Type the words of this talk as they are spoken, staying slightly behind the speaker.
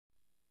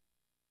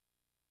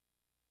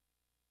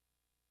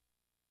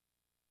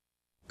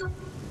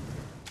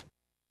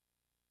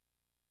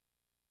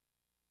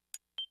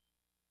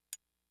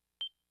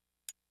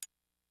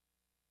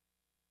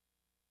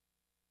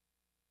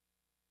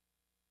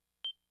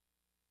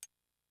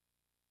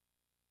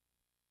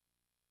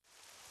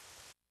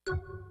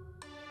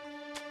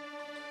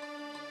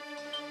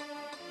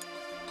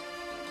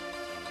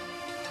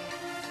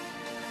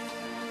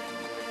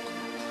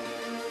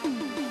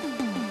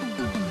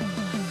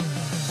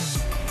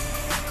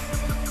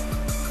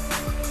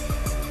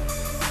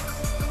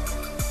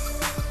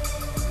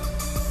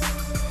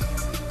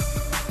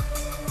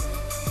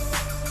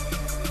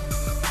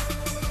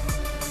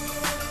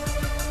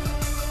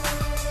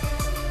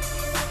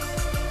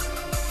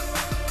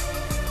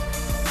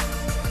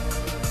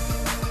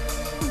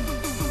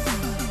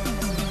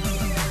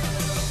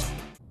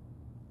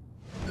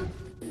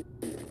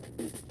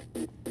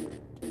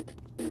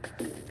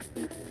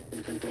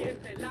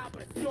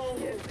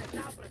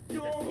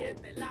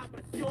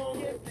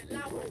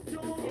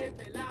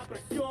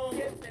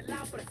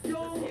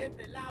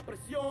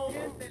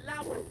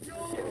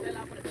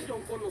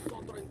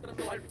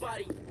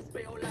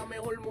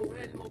por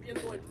mujer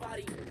moviendo el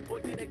party.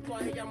 Voy directo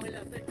a ella, me la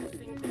acerco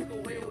sin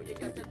titubeo y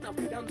ella se está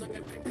fijando en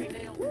el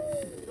pimpineo.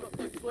 Yo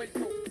estoy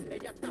suelto,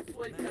 ella está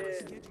suelta. Man, the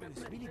schedule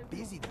is really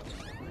busy though.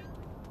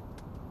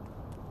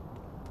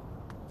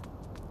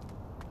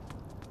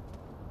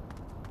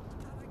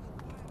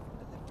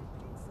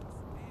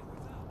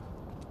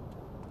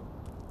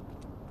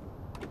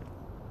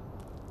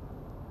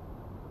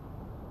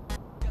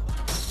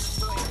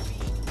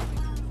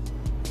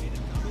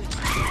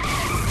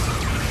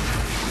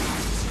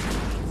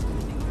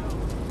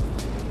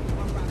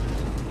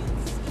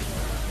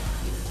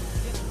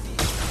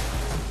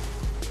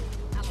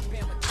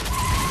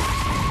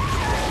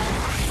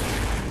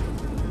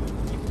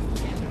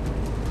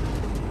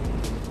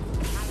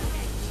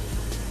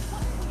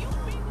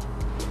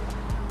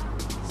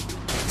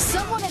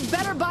 Someone had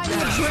better buy me a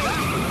drink.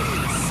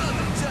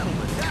 Southern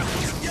gentlemen, that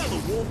was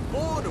Yellow Wolf,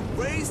 born and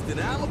raised in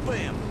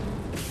Alabama.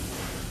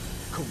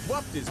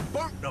 Corrupt is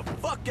burnt the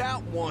fuck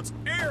out, wants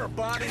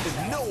everybody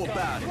to know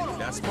about it.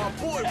 That's my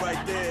boy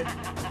right there.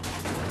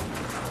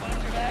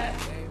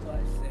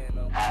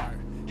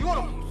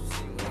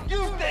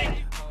 You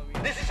think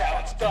this is how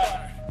it's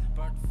done?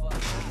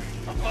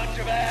 A bunch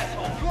of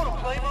assholes. You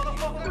wanna play,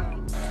 motherfucker?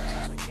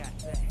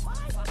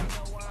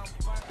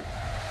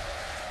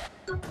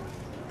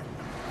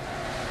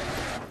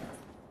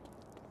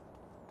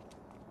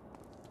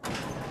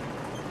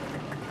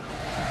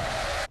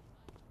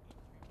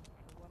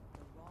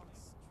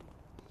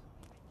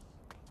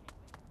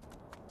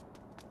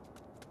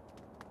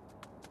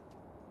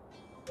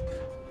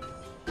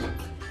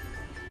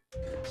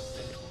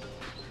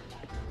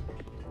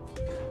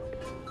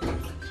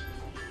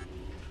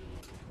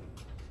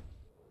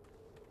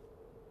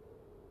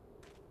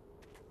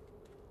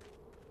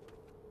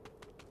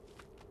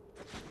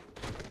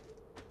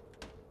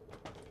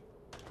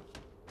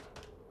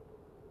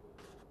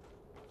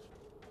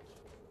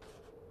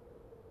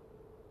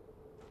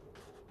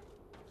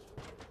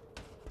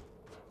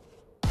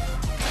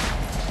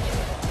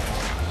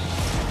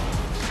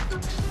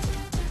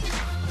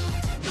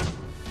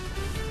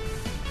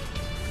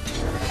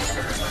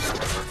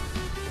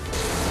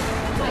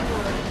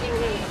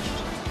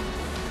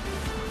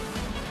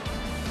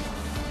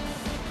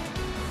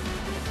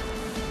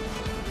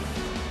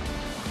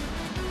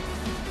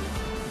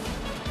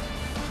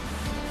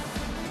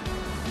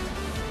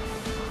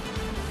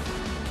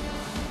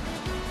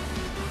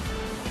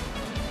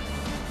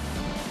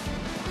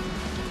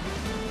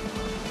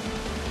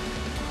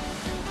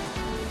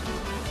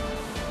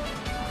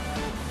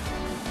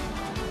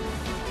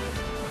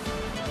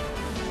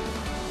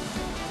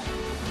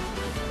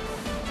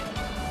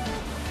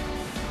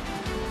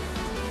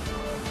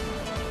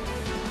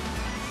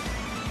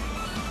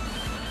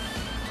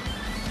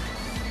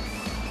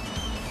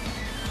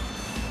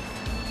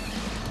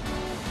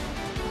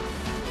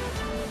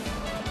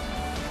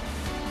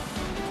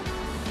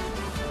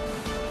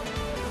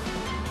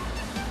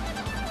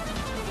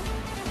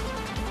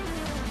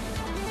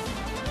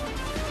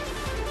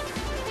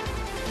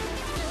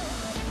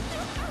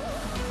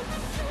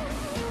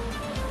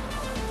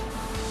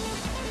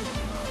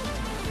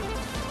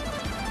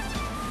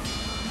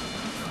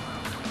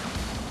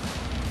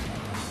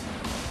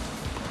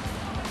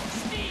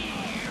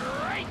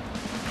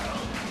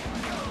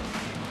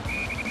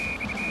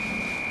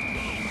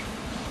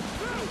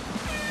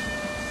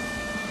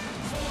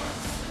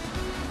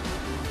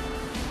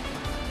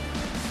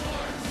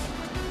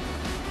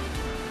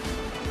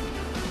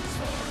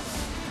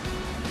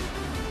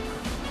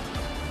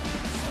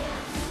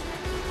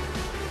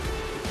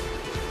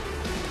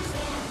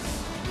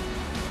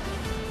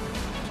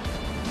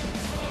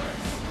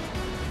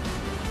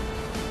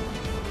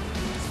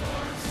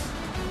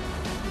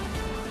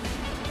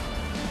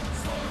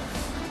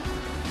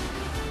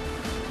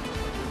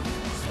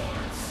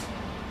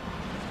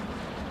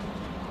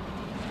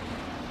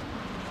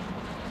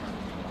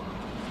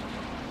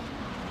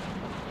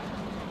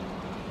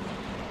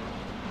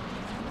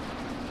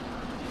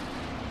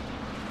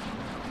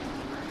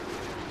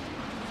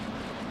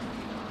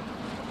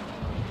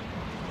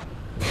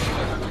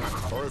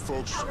 All right,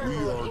 folks, we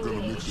are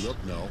going to mix it up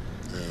now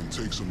and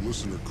take some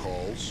listener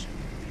calls.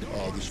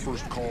 This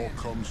first call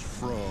comes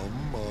from,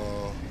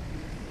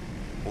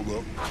 hold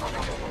up.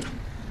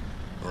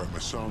 All right, my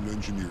sound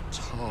engineer,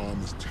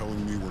 Tom, is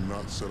telling me we're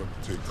not set up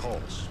to take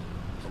calls.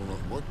 I don't know,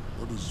 what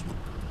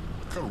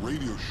kind of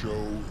radio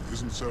show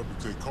isn't set up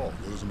to take calls?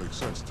 That doesn't make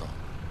sense, Tom.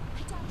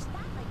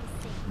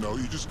 No,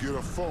 you just get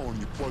a phone and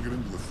you plug it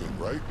into the thing,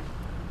 right?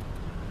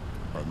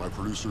 All right, my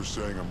producer's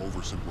saying I'm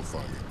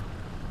oversimplifying it.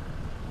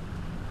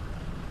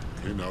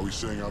 Okay, now he's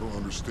saying I don't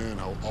understand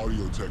how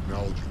audio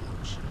technology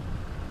works.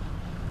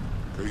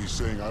 Okay, he's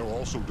saying I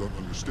also don't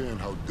understand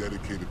how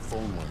dedicated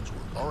phone lines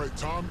work. All right,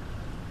 Tom,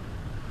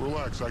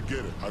 relax, I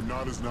get it. I'm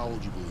not as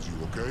knowledgeable as you,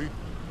 okay?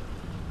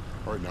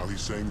 All right, now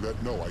he's saying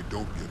that, no, I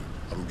don't get it.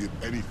 I don't get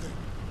anything.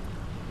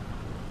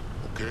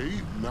 Okay,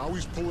 now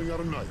he's pulling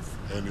out a knife,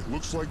 and it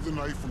looks like the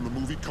knife from the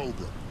movie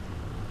Cobra.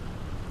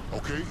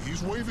 Okay,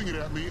 he's waving it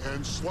at me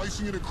and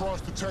slicing it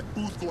across the tech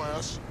booth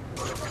glass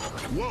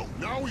Whoa,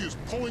 now he is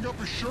pulling up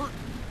his shirt.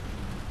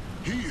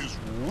 He is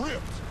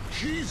ripped.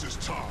 Jesus,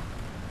 Tom.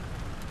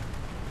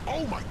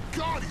 Oh my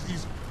God,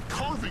 he's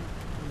carving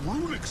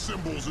runic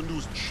symbols into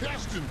his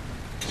chest and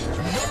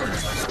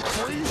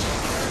crazy.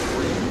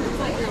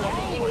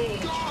 Oh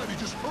my God, he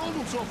just hurled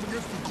himself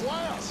against the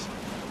glass.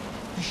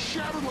 He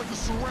shattered like a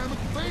ceramic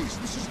vase.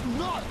 This is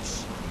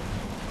nuts.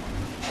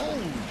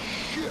 Holy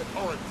shit.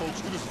 All right, folks,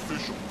 it is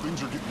official.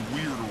 Things are getting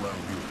weird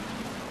around here.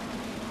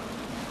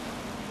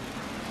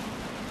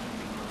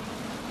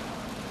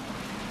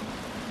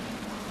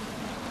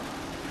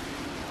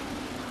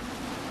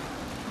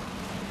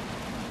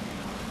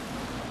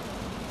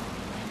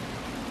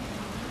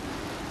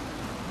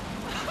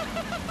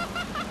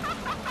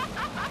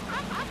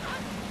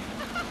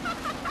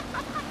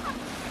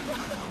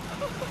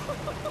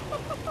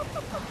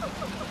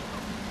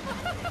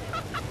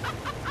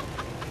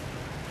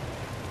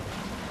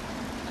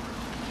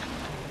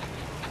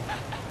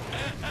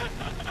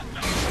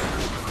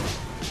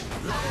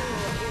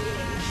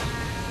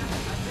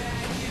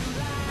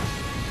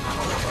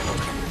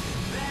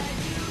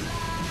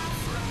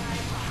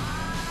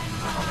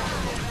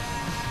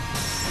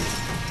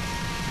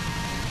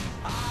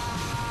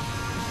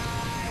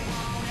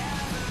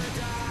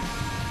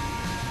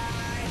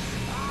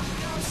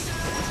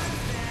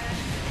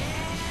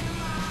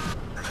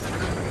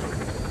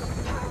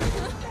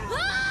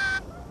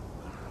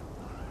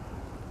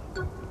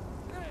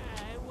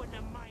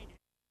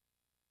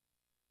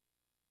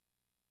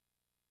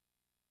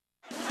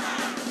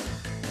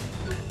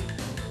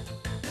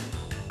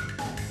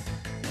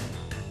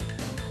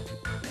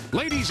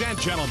 Ladies and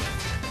gentlemen,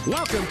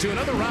 welcome to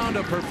another round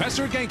of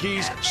Professor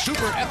Genki's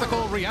Super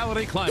Ethical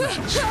Reality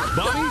Climax.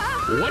 Bobby,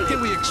 what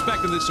can we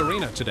expect in this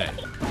arena today?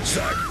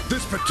 Zach,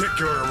 this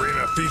particular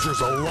arena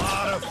features a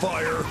lot of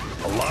fire,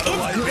 a lot of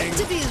lightning,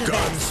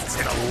 guns,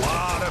 and a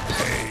lot of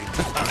pain.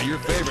 Your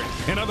favorite.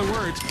 In other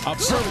words, a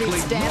perfectly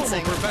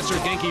normal Professor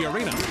Genki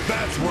arena.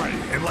 That's right.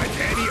 And like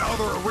any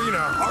other arena,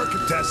 our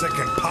contestant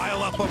can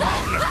pile up a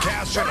mountain of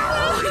cash in a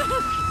hurry.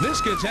 This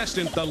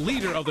contestant, the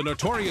leader of the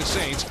Notorious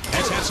Saints,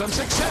 has had some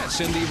success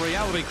in the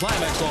reality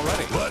climax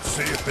already. Let's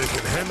see if they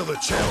can handle the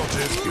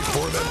challenges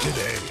before them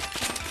today.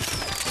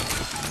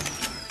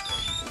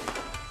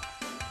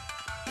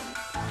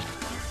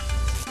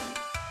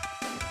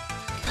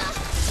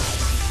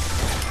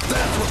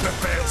 That's what the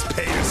fans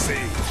pay to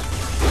see.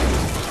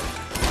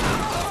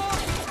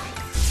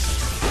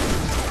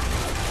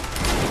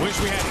 Wish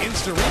we had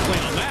instant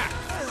replay on that.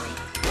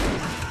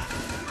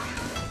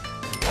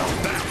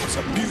 That was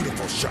a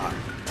beautiful shot.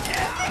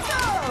 Here we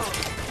go!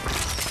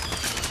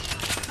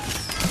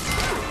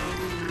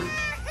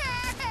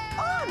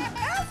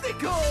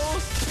 Unethical!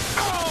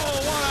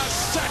 Oh, what a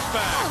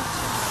setback!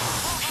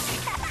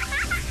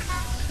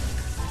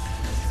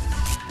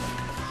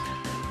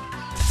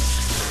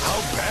 How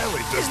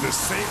badly does this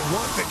Saint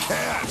want the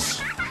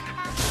cash?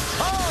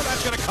 Oh,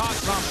 that's going to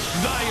cost some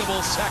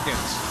valuable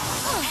seconds.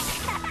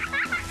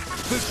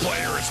 This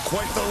player is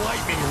quite the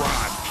lightning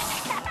rod.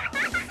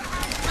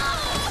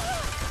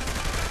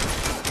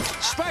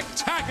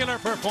 Spectacular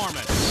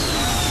performance.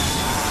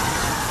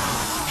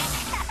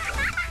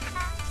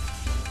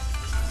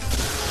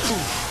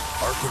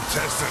 Our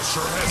contestant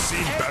sure has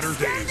seen better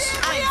days.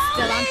 I'm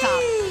still on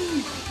top.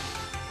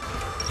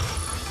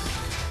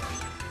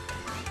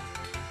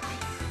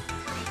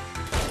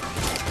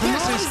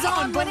 This is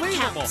on when it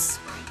unbelievable. counts.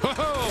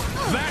 Oh,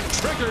 that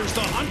triggers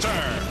the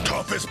hunter.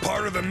 Toughest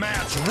part of the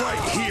match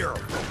right here.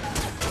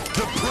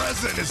 The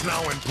present is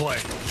now in play.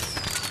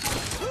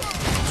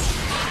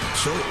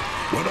 So,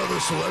 what other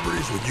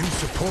celebrities would you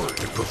support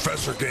in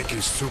Professor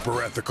Genki's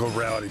Super Ethical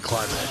Reality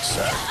Climax,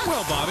 Zach?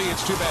 Well, Bobby,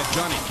 it's too bad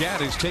Johnny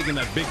Gat is taking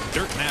that big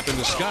dirt nap in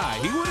the sky.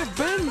 He would have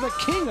been the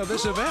king of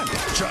this event.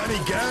 Johnny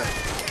Gat?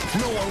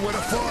 No one would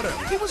have fought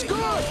him. He was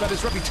good, but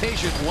his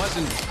reputation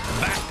wasn't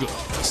that good.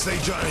 Say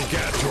Johnny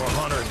Gat to a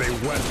hunter, they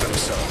wet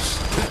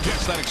themselves. I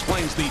guess that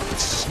explains the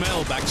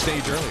smell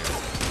backstage earlier.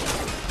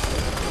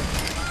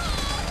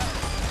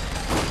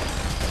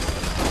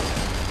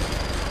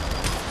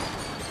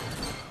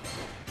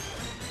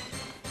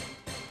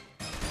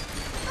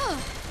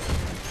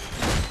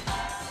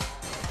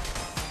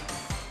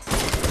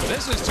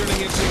 This is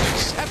turning into an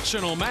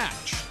exceptional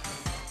match.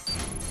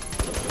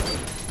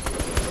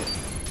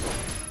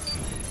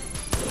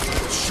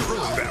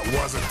 Surely that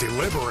wasn't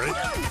deliberate.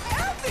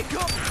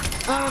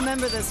 I'll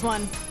remember this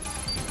one.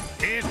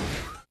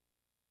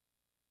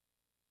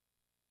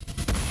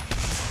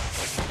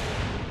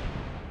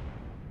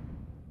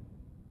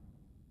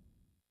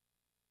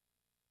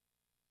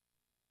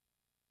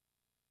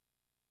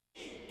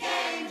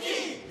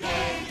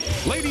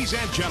 Ladies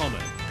and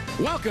gentlemen,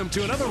 welcome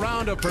to another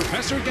round of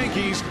Professor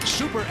Genki's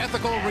Super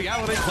Ethical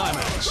Reality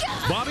Climax.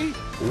 Bobby,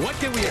 what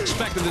can we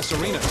expect in this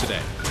arena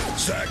today?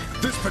 Zach,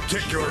 this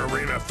particular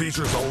arena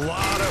features a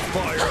lot of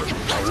fire,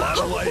 a lot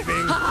of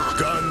lightning,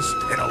 guns,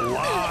 and a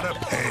lot of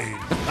pain.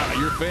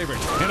 Your favorite.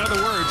 In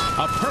other words,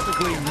 a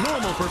perfectly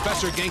normal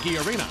Professor Genki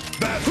arena.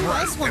 That's Who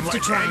right. else wants and to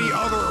like try any me?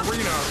 other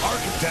arena, our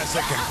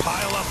contestant can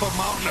pile up a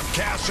mountain of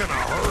cash in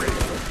a hurry.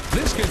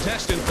 This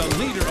contestant, the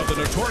leader of the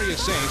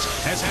Notorious Saints,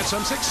 has had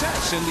some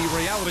success in the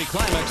reality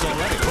climax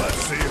already.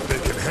 Let's see if they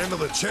can handle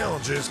the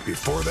challenges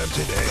before them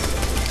today.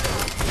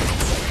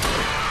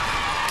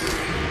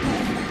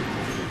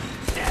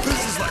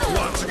 This is like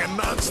watching a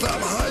non-stop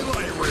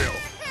highlight reel.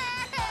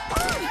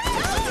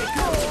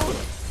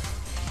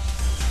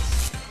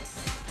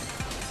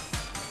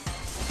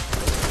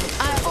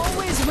 I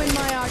always win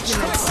my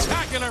arguments.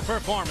 Spectacular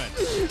performance.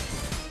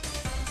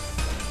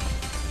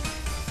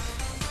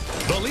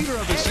 The leader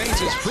of the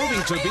Saints is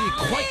proving to be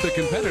quite the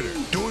competitor.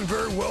 Doing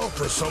very well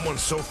for someone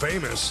so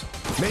famous.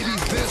 Maybe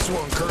this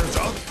one turns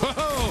up.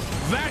 Oh,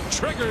 that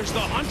triggers the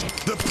hunt.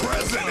 The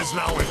present is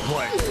now in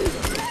play.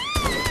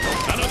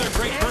 Another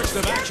great burst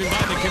of action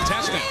by the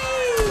contestant.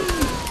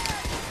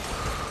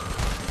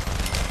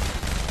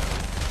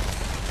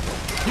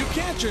 You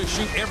can't just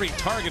shoot every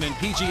target in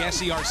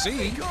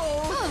PGSERC.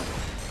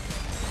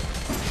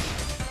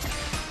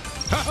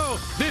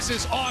 Oh, this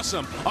is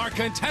awesome. Our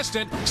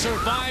contestant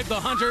survived the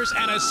hunters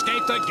and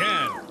escaped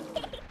again.